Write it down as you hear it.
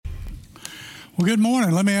Well, good morning.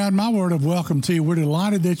 Let me add my word of welcome to you. We're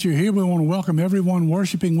delighted that you're here. We want to welcome everyone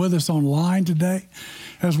worshiping with us online today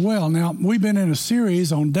as well. Now, we've been in a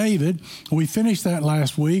series on David. We finished that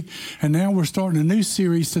last week, and now we're starting a new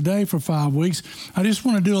series today for 5 weeks. I just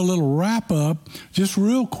want to do a little wrap-up, just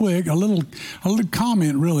real quick, a little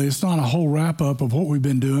comment, really. It's not a whole wrap-up of what we've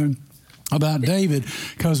been doing about David,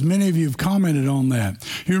 because many of you have commented on that.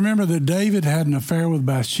 You remember that David had an affair with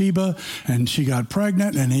Bathsheba, and she got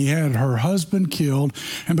pregnant, and he had her husband killed.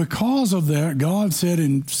 And because of that, God said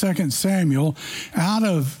in 2 Samuel, out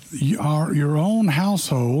of your own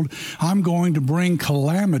household, I'm going to bring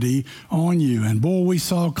calamity on you. And boy, we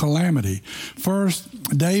saw calamity.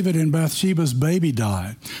 First, David and Bathsheba's baby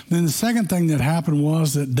died. Then the second thing that happened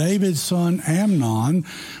was that David's son Amnon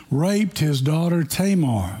raped his daughter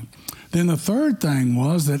Tamar. Then the third thing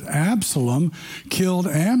was that Absalom killed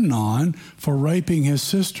Amnon for raping his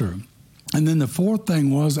sister. And then the fourth thing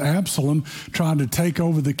was Absalom tried to take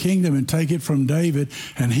over the kingdom and take it from David,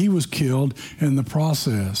 and he was killed in the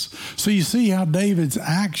process. So you see how David's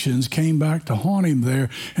actions came back to haunt him there,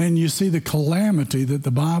 and you see the calamity that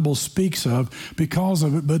the Bible speaks of because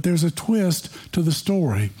of it. But there's a twist to the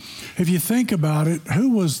story. If you think about it,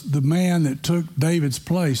 who was the man that took David's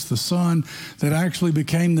place, the son that actually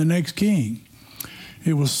became the next king?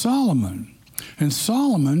 It was Solomon. And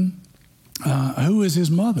Solomon, who is his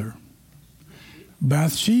mother?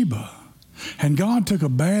 Bathsheba. And God took a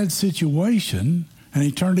bad situation and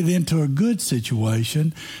he turned it into a good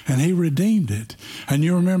situation, and he redeemed it. And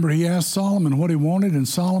you remember he asked Solomon what he wanted, and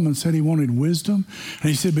Solomon said he wanted wisdom. And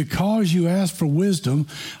he said, because you asked for wisdom,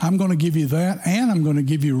 I'm going to give you that, and I'm going to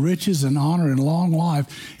give you riches and honor and long life.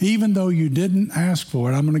 Even though you didn't ask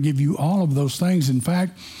for it, I'm going to give you all of those things. In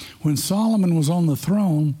fact, when Solomon was on the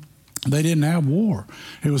throne, they didn't have war.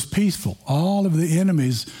 It was peaceful. All of the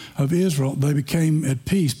enemies of Israel, they became at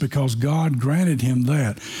peace because God granted him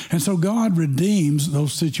that. And so God redeems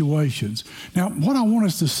those situations. Now, what I want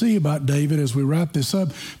us to see about David as we wrap this up,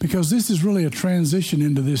 because this is really a transition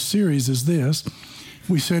into this series, is this.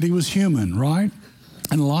 We said he was human, right?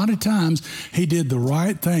 And a lot of times he did the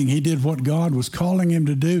right thing. He did what God was calling him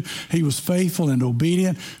to do. He was faithful and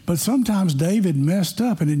obedient. But sometimes David messed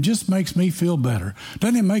up, and it just makes me feel better.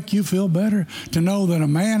 Doesn't it make you feel better to know that a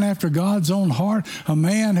man after God's own heart, a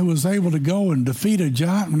man who was able to go and defeat a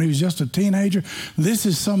giant when he was just a teenager, this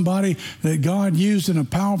is somebody that God used in a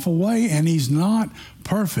powerful way, and he's not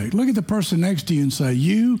perfect. Look at the person next to you and say,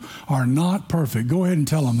 you are not perfect. Go ahead and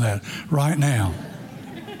tell them that right now.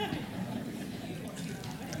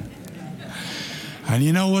 And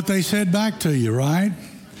you know what they said back to you, right?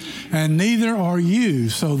 And neither are you.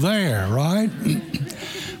 So there, right?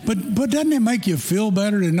 But doesn't it make you feel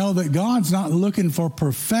better to know that God's not looking for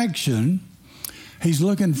perfection? He's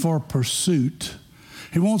looking for pursuit.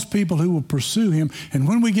 He wants people who will pursue him. And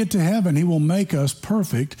when we get to heaven, he will make us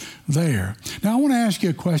perfect there. Now, I want to ask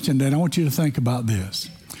you a question, Dan. I want you to think about this.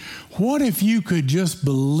 What if you could just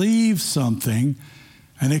believe something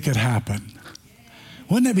and it could happen?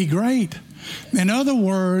 Wouldn't that be great? In other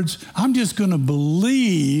words, I'm just going to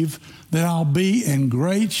believe that I'll be in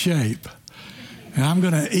great shape and I'm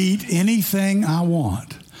going to eat anything I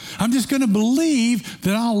want. I'm just going to believe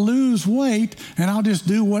that I'll lose weight and I'll just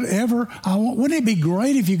do whatever I want. Wouldn't it be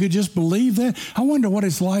great if you could just believe that? I wonder what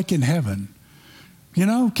it's like in heaven. You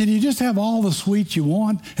know, can you just have all the sweets you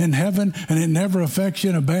want in heaven and it never affects you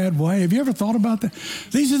in a bad way? Have you ever thought about that?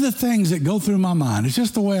 These are the things that go through my mind. It's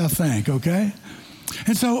just the way I think, okay?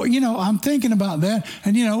 And so, I'm thinking about that.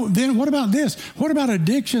 And, then what about this? What about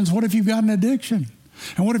addictions? What if you've got an addiction?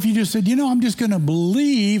 And what if you just said, I'm just going to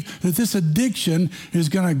believe that this addiction is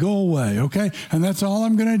going to go away, okay? And that's all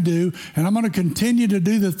I'm going to do. And I'm going to continue to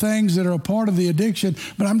do the things that are a part of the addiction,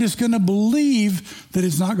 but I'm just going to believe that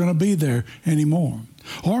it's not going to be there anymore.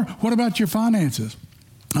 Or what about your finances?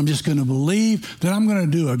 I'm just going to believe that I'm going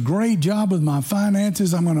to do a great job with my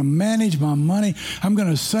finances. I'm going to manage my money. I'm going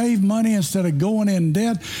to save money instead of going in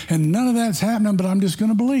debt. And none of that's happening, but I'm just going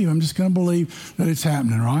to believe. I'm just going to believe that it's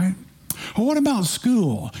happening, right? Or what about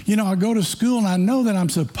school? I go to school and I know that I'm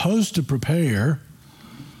supposed to prepare,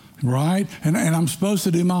 right? And I'm supposed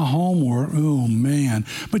to do my homework. Oh, man.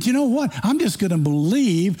 But you know what? I'm just going to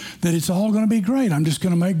believe that it's all going to be great. I'm just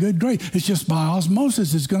going to make good grades. It's just by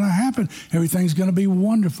osmosis. It's going to happen. Everything's going to be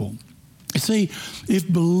wonderful. See,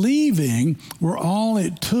 if believing were all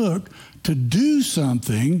it took to do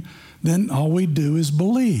something, then all we do is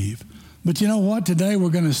believe. But you know what? Today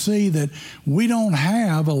we're going to see that we don't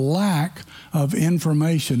have a lack of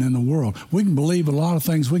information in the world. We can believe a lot of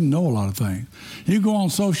things. We can know a lot of things. You go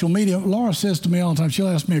on social media. Laura says to me all the time, she'll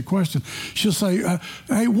ask me a question. She'll say,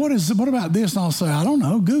 hey, what about this? And I'll say, I don't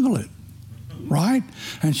know. Google it. right?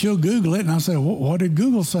 And she'll Google it, and I'll say, what did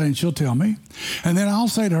Google say? And she'll tell me. And then I'll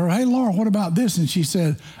say to her, hey, Laura, what about this? And she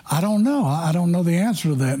said, I don't know. I don't know the answer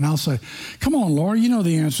to that. And I'll say, come on, Laura, you know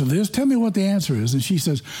the answer to this. Tell me what the answer is. And she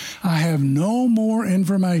says, I have no more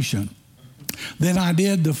information than I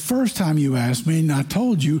did the first time you asked me, and I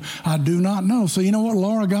told you I do not know. So you know what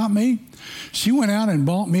Laura got me? She went out and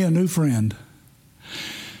bought me a new friend.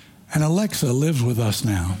 And Alexa lives with us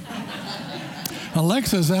now.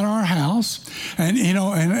 Alexa's at our house, and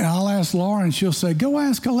and I'll ask Laura, and she'll say, go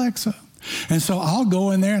ask Alexa. And so I'll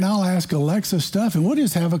go in there and I'll ask Alexa stuff, and we'll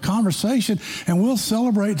just have a conversation, and we'll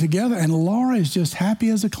celebrate together. And Laura is just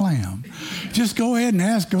happy as a clam. Just go ahead and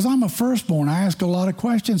ask, because I'm a firstborn. I ask a lot of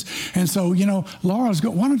questions. And so, Laura's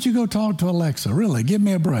why don't you go talk to Alexa? Really, give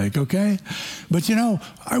me a break, okay? But,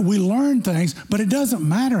 we learn things, but it doesn't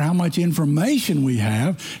matter how much information we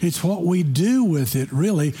have. It's what we do with it,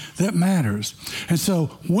 really, that matters. And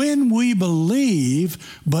so when we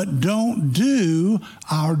believe but don't do,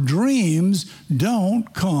 our dreams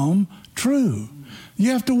don't come true.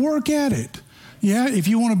 You have to work at it. Yeah, if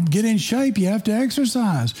you want to get in shape, you have to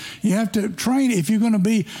exercise. You have to train. If you're going to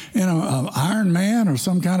be in an Ironman or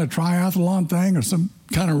some kind of triathlon thing or some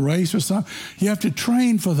kind of race or something, you have to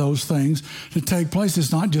train for those things to take place.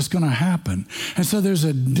 It's not just going to happen. And so there's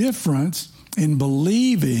a difference in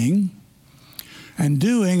believing and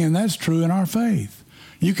doing, and that's true in our faith.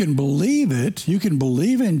 You can believe it. You can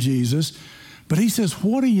believe in Jesus. But he says,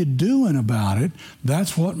 what are you doing about it?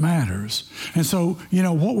 That's what matters. And so,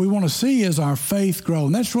 what we want to see is our faith grow.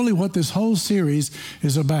 And that's really what this whole series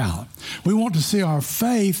is about. We want to see our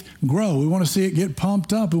faith grow. We want to see it get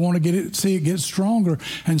pumped up. We want to see it get stronger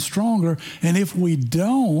and stronger. And if we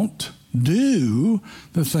don't do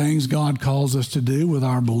the things God calls us to do with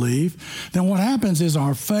our belief, then what happens is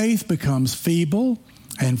our faith becomes feeble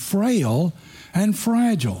and frail and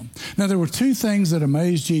fragile. Now, there were two things that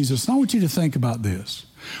amazed Jesus. And I want you to think about this.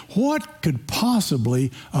 What could possibly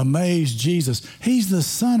amaze Jesus? He's the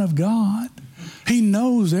Son of God. He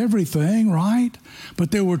knows everything, right?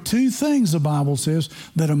 But there were two things, the Bible says,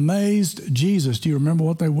 that amazed Jesus. Do you remember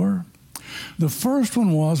what they were? The first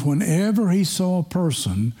one was whenever he saw a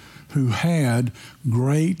person who had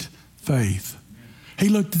great faith. He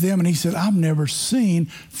looked at them and he said, I've never seen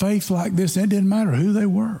faith like this. And it didn't matter who they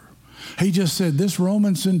were. He just said, this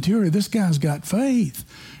Roman centurion, this guy's got faith.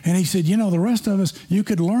 And he said, the rest of us, you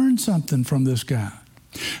could learn something from this guy.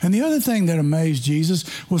 And the other thing that amazed Jesus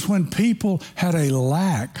was when people had a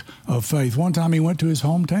lack of faith. One time he went to his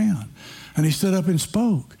hometown and he stood up and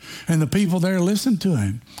spoke. And the people there listened to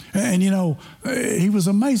him. And he was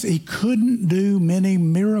amazed. He couldn't do many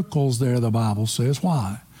miracles there, the Bible says.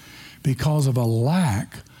 Why? Because of a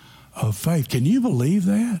lack of faith. Can you believe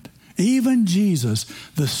that? Even Jesus,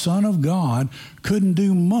 the Son of God, couldn't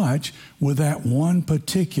do much with that one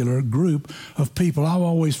particular group of people. I've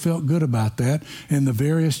always felt good about that in the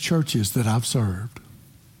various churches that I've served.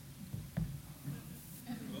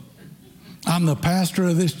 I'm the pastor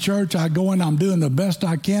of this church. I go in, I'm doing the best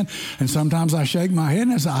I can, and sometimes I shake my head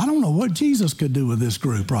and I say, I don't know what Jesus could do with this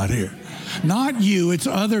group right here. Not you, it's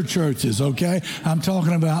other churches, okay? I'm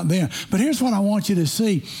talking about them. But here's what I want you to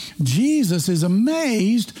see. Jesus is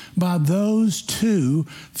amazed by those two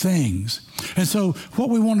things. And so what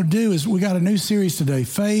we want to do is we got a new series today,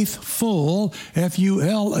 Faithful,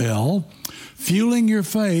 F-U-L-L, fueling your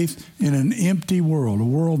faith in an empty world, a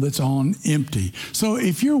world that's on empty. So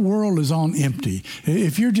if your world is on empty,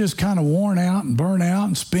 if you're just kind of worn out and burnt out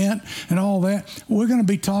and spent and all that, we're going to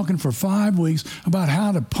be talking for 5 weeks about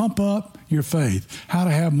how to pump up your faith, how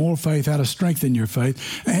to have more faith, how to strengthen your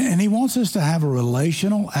faith. And he wants us to have a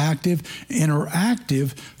relational, active,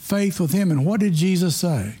 interactive faith with him. And what did Jesus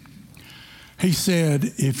say? He said,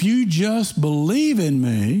 if you just believe in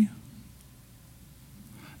me,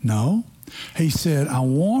 no. He said, I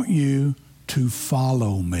want you to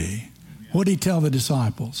follow me. What did he tell the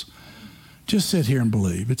disciples? Just sit here and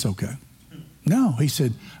believe. It's okay. No, he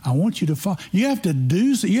said, I want you to follow. You have to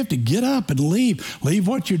do so. You have to get up and leave. Leave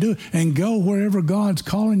what you're doing and go wherever God's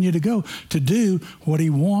calling you to go to do what he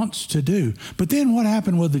wants to do. But then what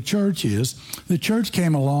happened with the church is the church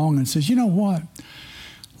came along and says, you know what?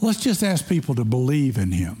 Let's just ask people to believe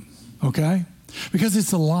in him, okay? Because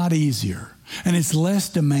it's a lot easier. And it's less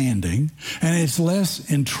demanding, and it's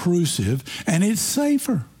less intrusive, and it's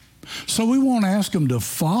safer. So we won't ask them to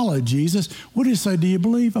follow Jesus. We'll just say, do you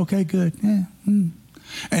believe? Okay, good. Yeah.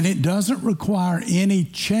 And it doesn't require any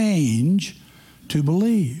change to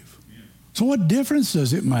believe. So what difference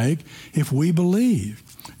does it make if we believe?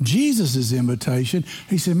 Jesus' invitation,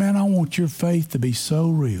 he said, man, I want your faith to be so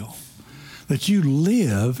real that you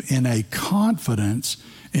live in a confidence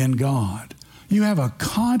in God. You have a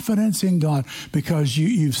confidence in God because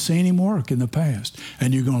you've seen him work in the past,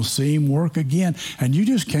 and you're going to see him work again, and you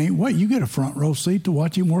just can't wait. You get a front row seat to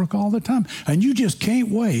watch him work all the time, and you just can't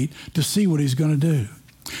wait to see what he's going to do.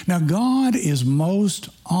 Now, God is most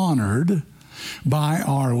honored by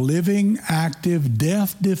our living, active,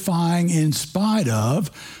 death-defying, in spite of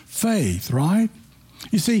faith, right?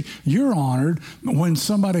 You see, you're honored when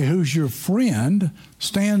somebody who's your friend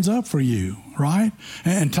stands up for you, right?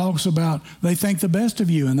 And talks about, they think the best of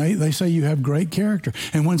you, and they say you have great character.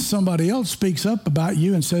 And when somebody else speaks up about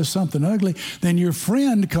you and says something ugly, then your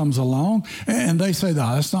friend comes along and they say,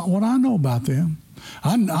 that's not what I know about them.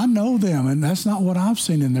 I know them, and that's not what I've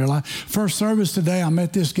seen in their life. First service today, I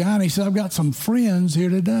met this guy, and he said, I've got some friends here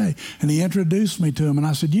today. And he introduced me to him, and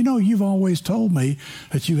I said, you've always told me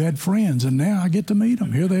that you had friends, and now I get to meet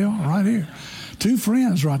them. Here they are, right here. 2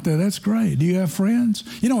 friends right there. That's great. Do you have friends?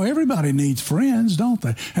 Everybody needs friends, don't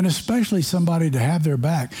they? And especially somebody to have their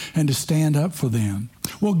back and to stand up for them.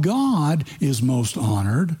 Well, God is most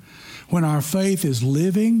honored when our faith is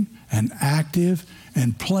living and active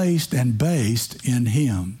and placed and based in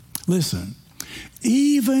him. Listen,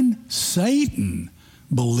 even Satan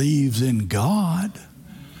believes in God.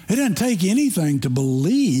 It doesn't take anything to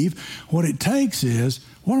believe. What it takes is,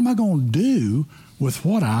 what am I going to do with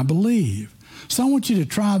what I believe? So I want you to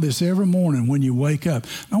try this every morning when you wake up.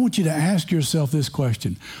 I want you to ask yourself this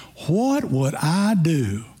question: what would I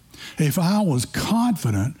do if I was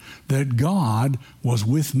confident that God was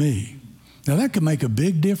with me? Now, that could make a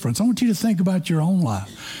big difference. I want you to think about your own life.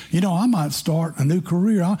 I might start a new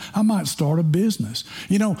career. I might start a business.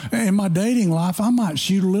 In my dating life, I might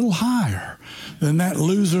shoot a little higher than that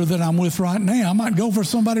loser that I'm with right now. I might go for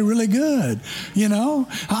somebody really good.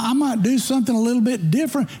 I might do something a little bit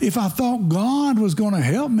different. If I thought God was going to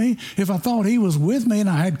help me, if I thought he was with me and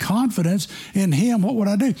I had confidence in him, what would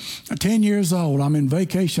I do? 10 years old, I'm in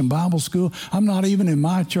Vacation Bible School. I'm not even in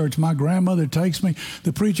my church. My grandmother takes me.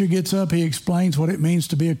 The preacher gets up. He explains what it means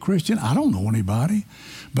to be a Christian. I don't know anybody,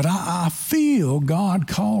 but I feel God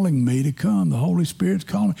calling me to come. The Holy Spirit's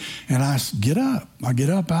calling. And I get up. I get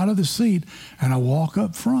up out of the seat and I walk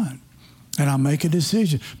up front. And I make a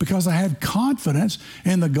decision because I had confidence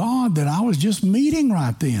in the God that I was just meeting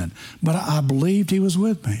right then. But I believed he was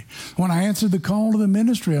with me. When I answered the call to the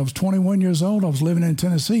ministry, I was 21 years old. I was living in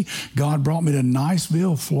Tennessee. God brought me to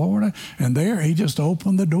Niceville, Florida. And there he just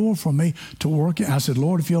opened the door for me to work. I said,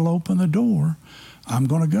 Lord, if you'll open the door, I'm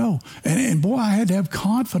going to go. And boy, I had to have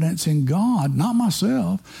confidence in God, not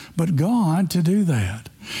myself, but God to do that.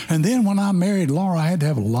 And then when I married Laura, I had to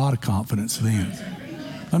have a lot of confidence then.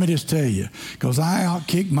 Let me just tell you, because I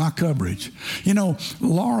outkicked my coverage.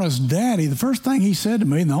 Laura's daddy, the first thing he said to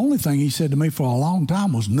me, and the only thing he said to me for a long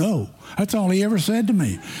time was no. That's all he ever said to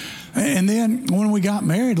me. And then when we got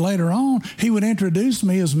married later on, he would introduce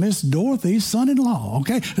me as Miss Dorothy's son-in-law,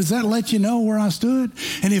 okay? Does that let you know where I stood?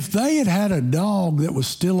 And if they had had a dog that was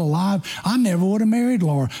still alive, I never would have married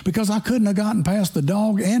Laura because I couldn't have gotten past the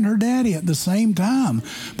dog and her daddy at the same time.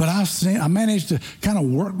 But I managed to kind of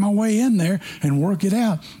work my way in there and work it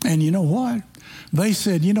out. And you know what? They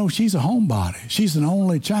said, she's a homebody. She's an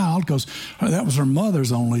only child because that was her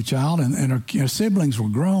mother's only child, and her siblings were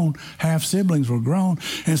grown, half siblings were grown.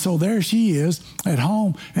 And so there she is at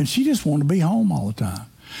home, and she just wanted to be home all the time.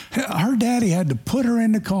 Her daddy had to put her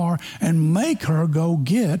in the car and make her go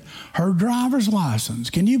get her driver's license.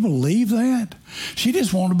 Can you believe that? She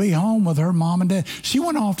just wanted to be home with her mom and dad. She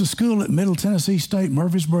went off to school at Middle Tennessee State,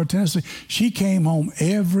 Murfreesboro, Tennessee. She came home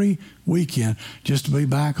every weekend just to be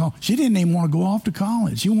back home. She didn't even want to go off to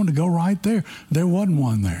college. She wanted to go right there. There wasn't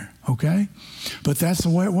one there, okay? But that's the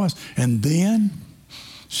way it was. And then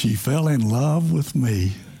she fell in love with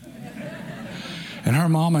me. And her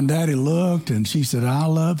mom and daddy looked, and she said, I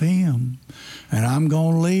love him, and I'm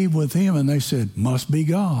going to leave with him. And they said, must be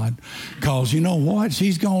God, because you know what?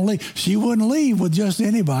 She's going to leave. She wouldn't leave with just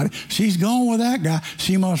anybody. She's going with that guy.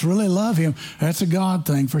 She must really love him. That's a God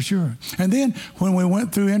thing for sure. And then when we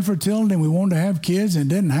went through infertility and we wanted to have kids, and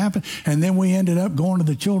it didn't happen, and then we ended up going to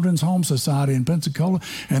the Children's Home Society in Pensacola,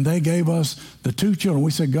 and they gave us the 2 children.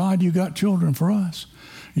 We said, God, you got children for us.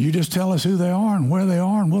 You just tell us who they are and where they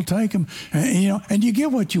are, and we'll take them. And you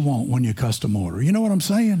get what you want when you custom order. You know what I'm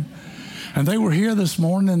saying? And they were here this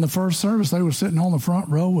morning in the first service. They were sitting on the front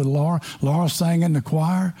row with Laura. Laura sang in the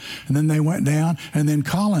choir, and then they went down. And then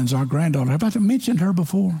Collins, our granddaughter, have I mentioned her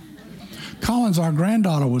before? Collins, our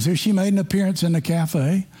granddaughter, was here. She made an appearance in the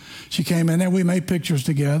cafe. She came in there. We made pictures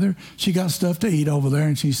together. She got stuff to eat over there,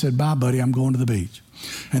 and she said, bye, buddy, I'm going to the beach.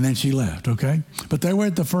 And then she left, okay? But they were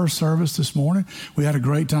at the first service this morning. We had a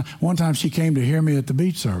great time. One time she came to hear me at the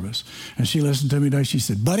beach service, and she listened to me today. She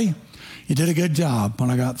said, buddy, you did a good job when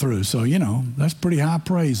I got through. So, that's pretty high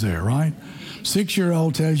praise there, right?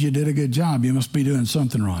 6-year-old tells you did a good job. You must be doing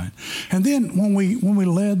something right. And then when we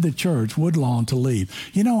led the church, Woodlawn, to leave,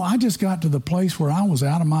 I just got to the place where I was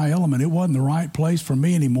out of my element. It wasn't the right place for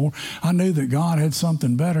me anymore. I knew that God had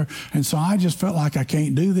something better. And so I just felt like I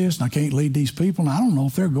can't do this and I can't lead these people. And I don't know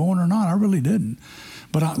if they're going or not. I really didn't.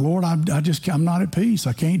 But Lord, I'm not at peace.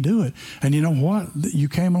 I can't do it. And you know what? You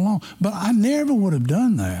came along. But I never would have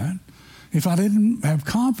done that if I didn't have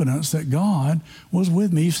confidence that God was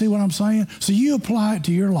with me. You see what I'm saying? So you apply it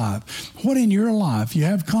to your life. What in your life? You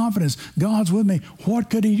have confidence. God's with me. What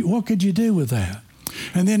could you do with that?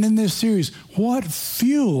 And then in this series, what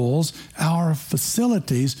fuels our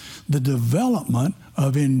facilities the development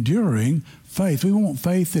of enduring faith? We want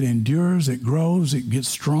faith that endures, it grows, it gets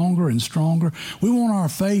stronger and stronger. We want our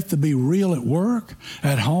faith to be real at work,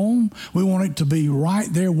 at home. We want it to be right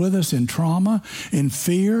there with us in trauma, in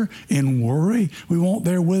fear, in worry. We want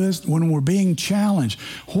there with us when we're being challenged.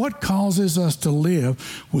 What causes us to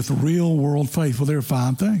live with real world faith? Well, there are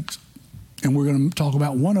 5 things. And we're going to talk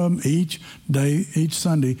about one of them each day, each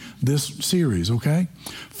Sunday, this series, okay?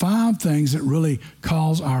 5 things that really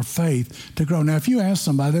cause our faith to grow. Now, if you ask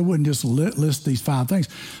somebody, they wouldn't just list these 5 things,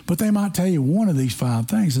 but they might tell you one of these 5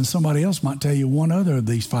 things, and somebody else might tell you one other of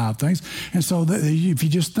these 5 things. And so if you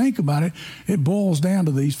just think about it, it boils down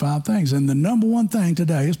to these 5 things. And the number one thing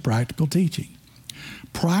today is practical teaching.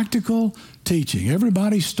 Practical teaching.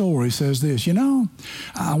 Everybody's story says this.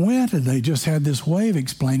 I went and they just had this way of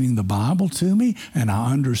explaining the Bible to me, and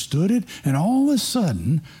I understood it, and all of a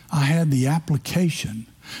sudden I had the application.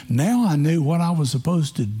 Now I knew what I was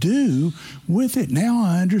supposed to do with it. Now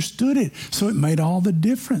I understood it. So it made all the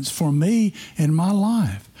difference for me in my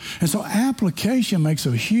life. And so application makes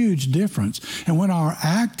a huge difference. And when our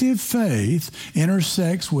active faith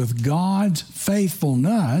intersects with God's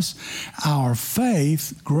faithfulness, our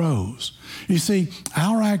faith grows. You see,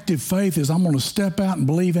 our active faith is I'm going to step out and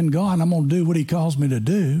believe in God, and I'm going to do what He calls me to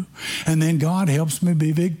do. And then God helps me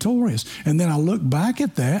be victorious. And then I look back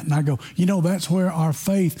at that and I go, that's where our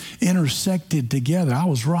faith intersected together. I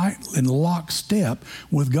was right in lockstep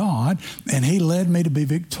with God, and He led me to be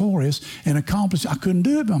victorious and accomplish. I couldn't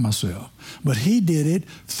do it by myself, but He did it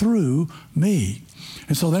through me.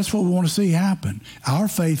 And so that's what we want to see happen. Our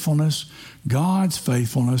faithfulness, God's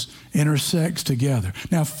faithfulness intersects together.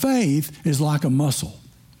 Now, faith is like a muscle.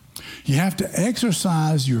 You have to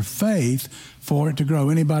exercise your faith for it to grow.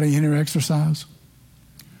 Anybody in here exercise?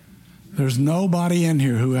 There's nobody in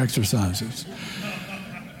here who exercises.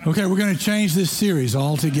 Okay, we're going to change this series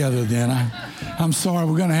altogether then. I'm sorry,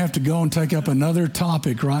 we're going to have to go and take up another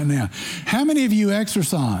topic right now. How many of you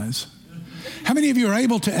exercise? How many of you are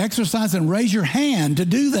able to exercise and raise your hand to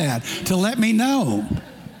do that, to let me know?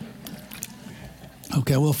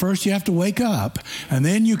 Okay, well, first you have to wake up, and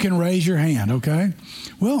then you can raise your hand, okay?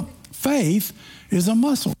 Well, faith is a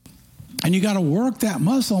muscle. And you got to work that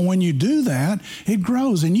muscle. And when you do that, it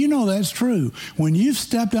grows. And that's true. When you've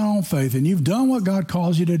stepped out on faith and you've done what God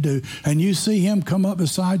calls you to do, and you see Him come up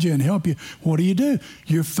beside you and help you, what do?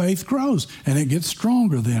 Your faith grows, and it gets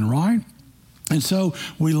stronger then, right? And so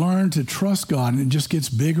we learn to trust God, and it just gets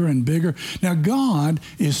bigger and bigger. Now, God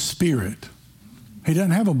is spirit. He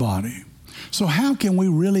doesn't have a body. So how can we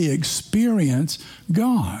really experience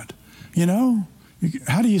God?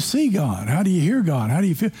 How do you see God? How do you hear God? How do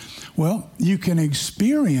you feel? Well, you can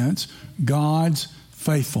experience God's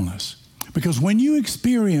faithfulness. Because when you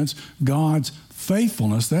experience God's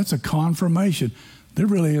faithfulness, that's a confirmation there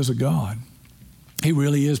really is a God. He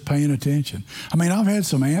really is paying attention. I've had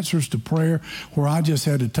some answers to prayer where I just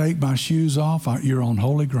had to take my shoes off. You're on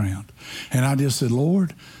holy ground. And I just said,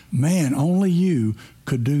 Lord, man, only you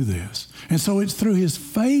could do this. And so it's through His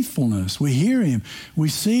faithfulness. We hear Him, we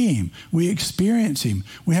see Him, we experience Him,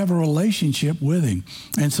 we have a relationship with Him.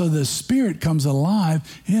 And so the Spirit comes alive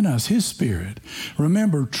in us, His Spirit.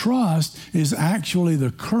 Remember, trust is actually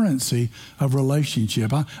the currency of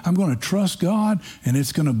relationship. I'm going to trust God, and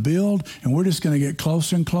it's going to build, and we're just going to get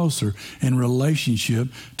closer and closer in relationship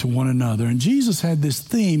to one another. And Jesus had this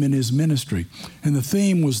theme in His ministry, and the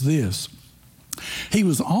theme was this. He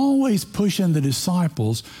was always pushing the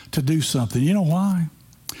disciples to do something. You know why?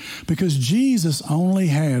 Because Jesus only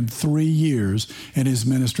had 3 years in His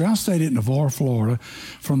ministry. I stayed at Navarre, Florida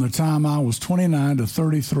from the time I was 29 to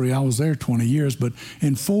 33. I was there 20 years, but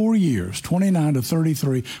in 4 years, 29 to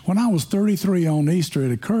 33, when I was 33 on Easter,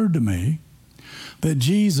 it occurred to me that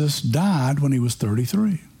Jesus died when He was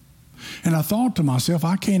 33. And I thought to myself,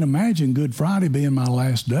 I can't imagine Good Friday being my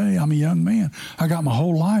last day. I'm a young man. I got my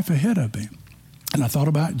whole life ahead of me. And I thought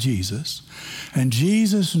about Jesus. And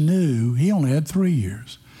Jesus knew he only had 3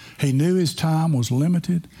 years. He knew his time was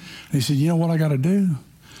limited. And he said, you know what I got to do?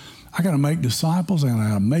 I got to make disciples and I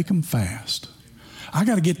got to make them fast. I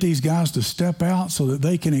got to get these guys to step out so that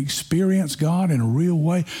they can experience God in a real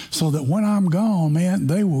way, so that when I'm gone, man,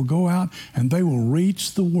 they will go out and they will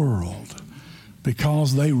reach the world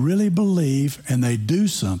because they really believe and they do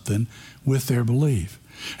something with their belief.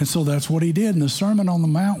 And so that's what he did. And the Sermon on the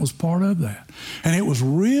Mount was part of that. And it was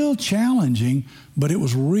real challenging, but it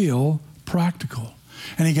was real practical.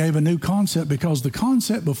 And he gave a new concept, because the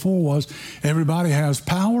concept before was everybody has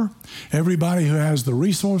power, everybody who has the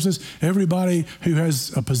resources, everybody who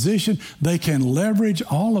has a position, they can leverage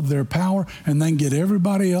all of their power and then get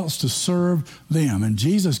everybody else to serve them. And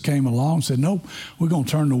Jesus came along and said, nope, we're going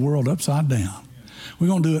to turn the world upside down. We're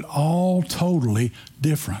going to do it all totally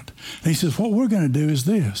different. And he says, what we're going to do is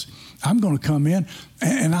this. I'm going to come in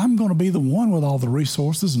and I'm going to be the one with all the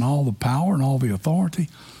resources and all the power and all the authority.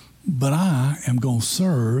 But I am going to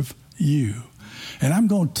serve you. And I'm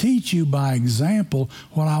going to teach you by example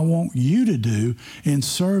what I want you to do in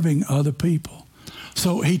serving other people.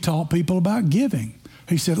 So he taught people about giving.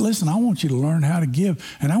 He said, listen, I want you to learn how to give,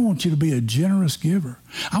 and I want you to be a generous giver.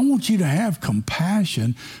 I want you to have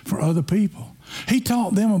compassion for other people. He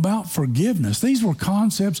taught them about forgiveness. These were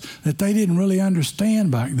concepts that they didn't really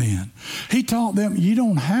understand back then. He taught them you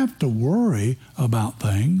don't have to worry about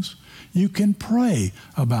things. You can pray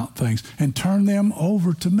about things and turn them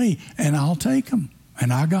over to me, and I'll take them,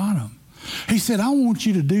 and I got them. He said, I want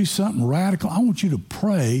you to do something radical. I want you to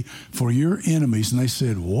pray for your enemies. And they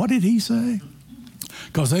said, what did he say?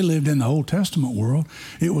 Because they lived in the Old Testament world.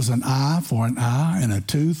 It was an eye for an eye and a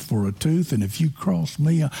tooth for a tooth. And if you cross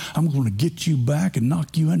me, I'm going to get you back and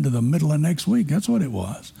knock you into the middle of next week. That's what it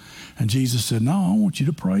was. And Jesus said, no, I want you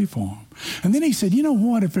to pray for them. And then he said, you know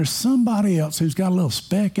what? If there's somebody else who's got a little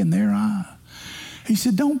speck in their eye, he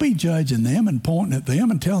said, don't be judging them and pointing at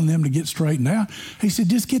them and telling them to get straightened out. He said,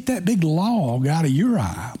 just get that big log out of your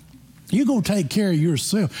eye. You're going to take care of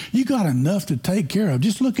yourself. You got enough to take care of.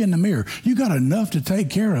 Just look in the mirror. You got enough to take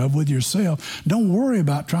care of with yourself. Don't worry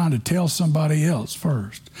about trying to tell somebody else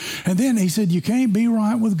first. And then he said, you can't be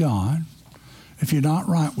right with God if you're not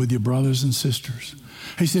right with your brothers and sisters.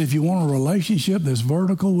 He said, if you want a relationship that's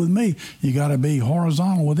vertical with me, you got to be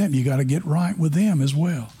horizontal with them. You got to get right with them as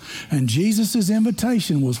well. And Jesus'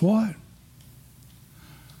 invitation was what?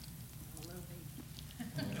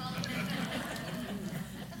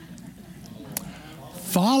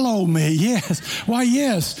 Follow me, yes. Why,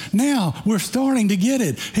 yes. Now we're starting to get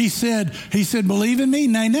it. He said, believe in me?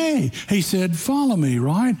 Nay, nay. He said, follow me,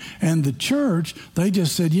 right? And the church, they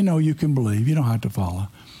just said, you can believe. You don't have to follow.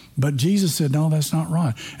 But Jesus said, no, that's not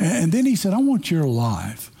right. And then he said, I want your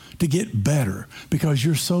life to get better because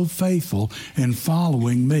you're so faithful in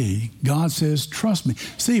following me. God says, trust me.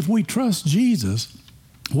 See, if we trust Jesus,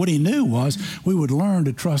 what he knew was we would learn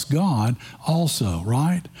to trust God also,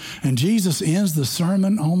 right? And Jesus ends the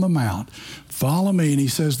Sermon on the Mount. Follow me, and he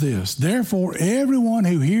says this, therefore, everyone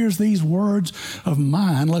who hears these words of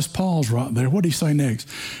mine, let's pause right there. What did he say next?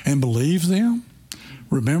 And believes them,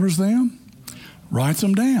 remembers them, writes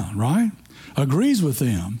them down, right? Agrees with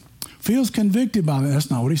them, feels convicted by them. That's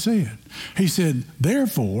not what he said. He said,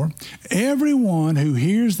 therefore, everyone who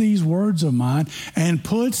hears these words of mine and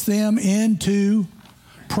puts them into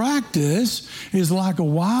practice is like a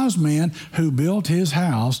wise man who built his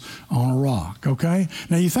house on a rock, okay?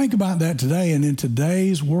 Now, you think about that today, and in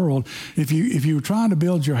today's world, if you were trying to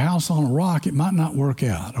build your house on a rock, it might not work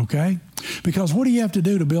out, okay? Because what do you have to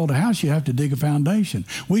do to build a house? You have to dig a foundation.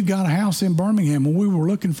 We've got a house in Birmingham. When we were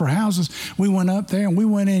looking for houses, we went up there, and we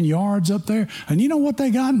went in yards up there, and you know what they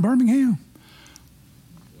got in Birmingham?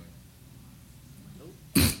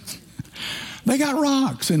 They got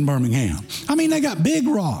rocks in Birmingham. I mean, they got big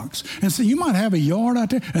rocks. And so you might have a yard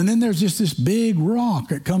out there, and then there's just this big rock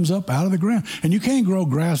that comes up out of the ground. And you can't grow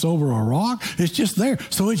grass over a rock. It's just there.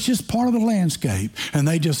 So it's just part of the landscape. And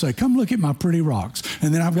they just say, come look at my pretty rocks.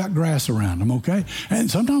 And then I've got grass around them, okay? And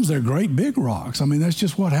sometimes they're great big rocks. I mean, that's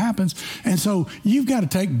just what happens. And so you've got to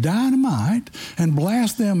take dynamite and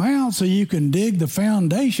blast them out so you can dig the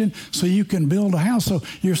foundation so you can build a house. So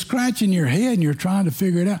you're scratching your head and you're trying to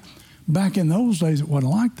figure it out. Back in those days, it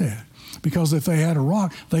wasn't like that. Because if they had a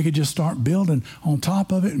rock, they could just start building on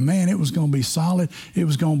top of it. And man, it was going to be solid. It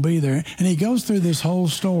was going to be there. And he goes through this whole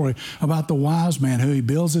story about the wise man who he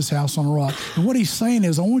builds his house on a rock. And what he's saying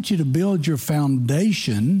is, I want you to build your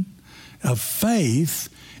foundation of faith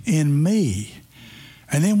in me.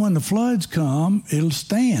 And then when the floods come, it'll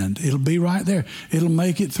stand. It'll be right there. It'll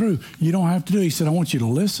make it through. You don't have to do it. He said, I want you to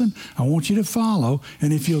listen. I want you to follow.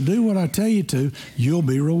 And if you'll do what I tell you to, you'll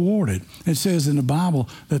be rewarded. It says in the Bible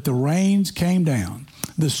that the rains came down.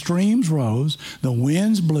 The streams rose, the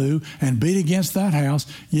winds blew and beat against that house,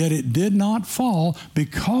 yet it did not fall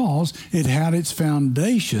because it had its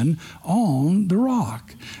foundation on the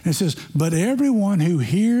rock. And it says, but everyone who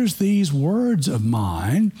hears these words of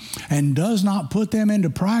mine and does not put them into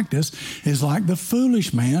practice is like the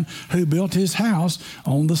foolish man who built his house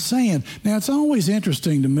on the sand. Now, it's always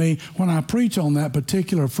interesting to me when I preach on that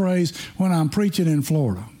particular phrase when I'm preaching in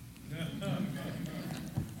Florida.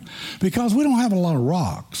 Because we don't have a lot of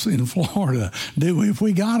rocks in Florida, do we? If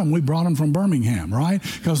we got them, we brought them from Birmingham, right?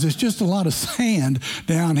 Because there's just a lot of sand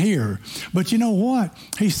down here. But you know what?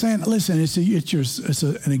 He's saying, listen, it's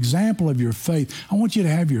an example of your faith. I want you to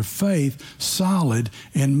have your faith solid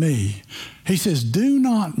in me. He says, do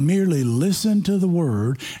not merely listen to the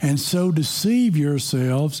word and so deceive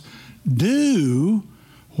yourselves. Do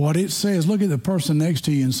what it says. Look at the person next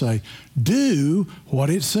to you and say, do what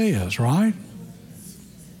it says, right?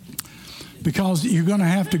 Because you're going to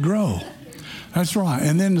have to grow. That's right.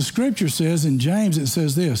 And then the scripture says in James, it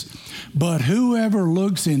says this, but whoever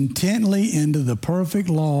looks intently into the perfect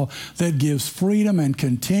law that gives freedom and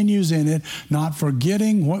continues in it, not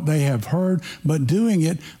forgetting what they have heard, but doing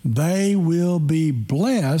it, they will be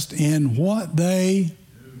blessed in what they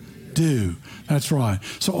do. That's right.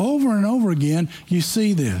 So over and over again, you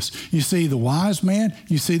see this. You see the wise man,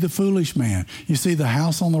 you see the foolish man. You see the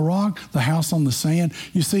house on the rock, the house on the sand.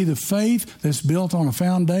 You see the faith that's built on a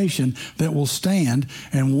foundation that will stand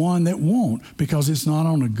and one that won't because it's not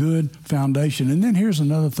on a good foundation. And then here's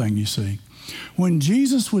another thing you see. When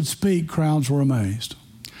Jesus would speak, crowds were amazed.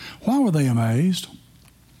 Why were they amazed?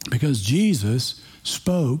 Because Jesus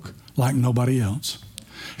spoke like nobody else.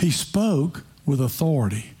 He spoke with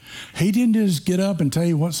authority. He didn't just get up and tell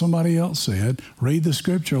you what somebody else said, read the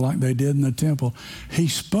scripture like they did in the temple. He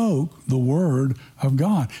spoke the word of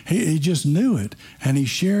God. He just knew it, and he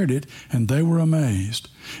shared it, and they were amazed.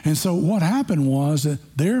 And so what happened was that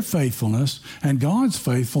their faithfulness and God's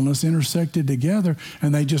faithfulness intersected together,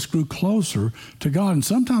 and they just grew closer to God. And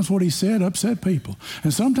sometimes what he said upset people,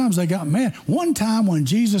 and sometimes they got mad. One time when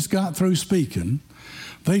Jesus got through speaking,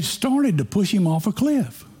 they started to push him off a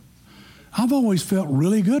cliff. I've always felt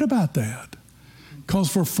really good about that because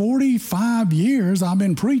for 45 years I've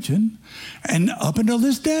been preaching, and up until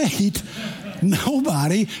this date,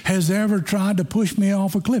 nobody has ever tried to push me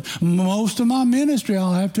off a cliff. Most of my ministry,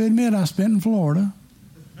 I'll have to admit, I spent in Florida.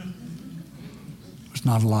 There's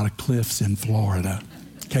not a lot of cliffs in Florida,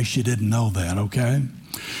 in case you didn't know that, okay?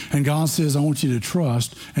 And God says, I want you to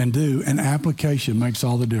trust and do, and application makes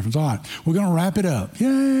all the difference. All right, we're going to wrap it up.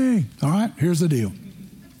 Yay! All right, here's the deal.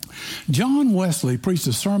 John Wesley preached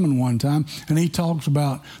a sermon one time, and he talks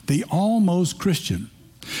about the almost Christian.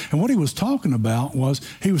 And what he was talking about was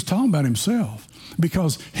he was talking about himself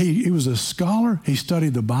because he was a scholar. He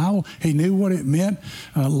studied the Bible. He knew what it meant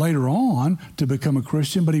later on to become a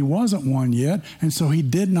Christian, but he wasn't one yet, and so he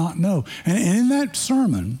did not know. And in that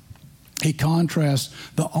sermon, he contrasts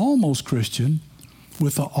the almost Christian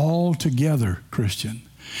with the altogether Christian.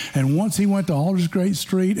 And once he went to Aldersgate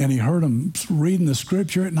Street and he heard him reading the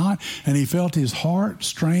scripture at night and he felt his heart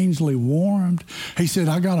strangely warmed, he said,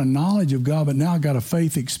 I got a knowledge of God, but now I got a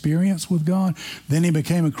faith experience with God. Then he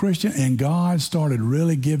became a Christian, and God started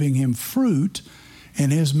really giving him fruit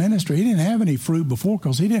in his ministry. He didn't have any fruit before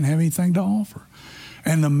because he didn't have anything to offer.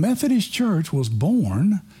 And the Methodist Church was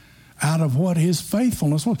born out of what his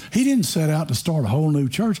faithfulness was. He didn't set out to start a whole new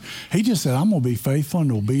church. He just said, I'm going to be faithful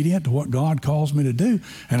and obedient to what God calls me to do,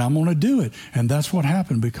 and I'm going to do it. And that's what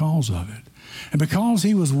happened because of it. And because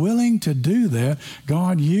he was willing to do that,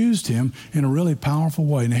 God used him in a really powerful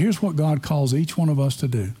way. Now, here's what God calls each one of us to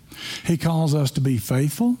do. He calls us to be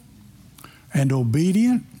faithful and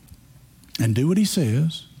obedient and do what he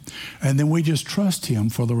says, and then we just trust him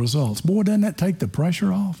for the results. Boy, doesn't that take the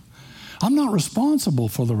pressure off? I'm not responsible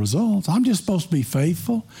for the results. I'm just supposed to be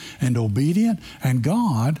faithful and obedient, and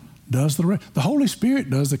God does the rest. The Holy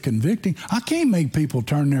Spirit does the convicting. I can't make people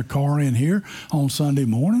turn their car in here on Sunday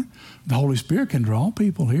morning. The Holy Spirit can draw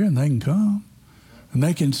people here, and they can come. And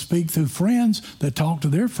they can speak through friends that talk to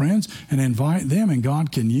their friends and invite them, and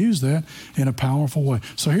God can use that in a powerful way.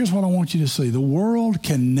 So here's what I want you to see. The world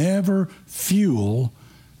can never fuel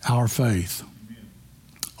our faith.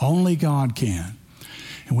 Only God can.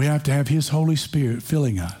 And we have to have his Holy Spirit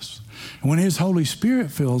filling us. And when his Holy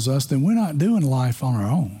Spirit fills us, then we're not doing life on our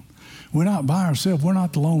own. We're not by ourselves. We're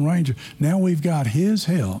not the Lone Ranger. Now we've got His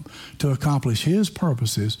help to accomplish His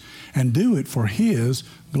purposes and do it for His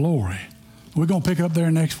glory. We're going to pick up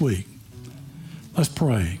there next week. Let's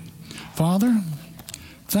pray. Father,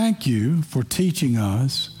 thank you for teaching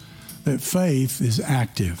us that faith is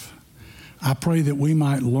active. I pray that we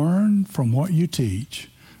might learn from what you teach,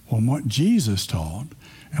 from what Jesus taught,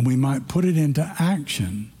 and we might put it into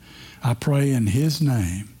action. I pray in His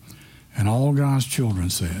name. And all God's children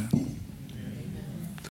said,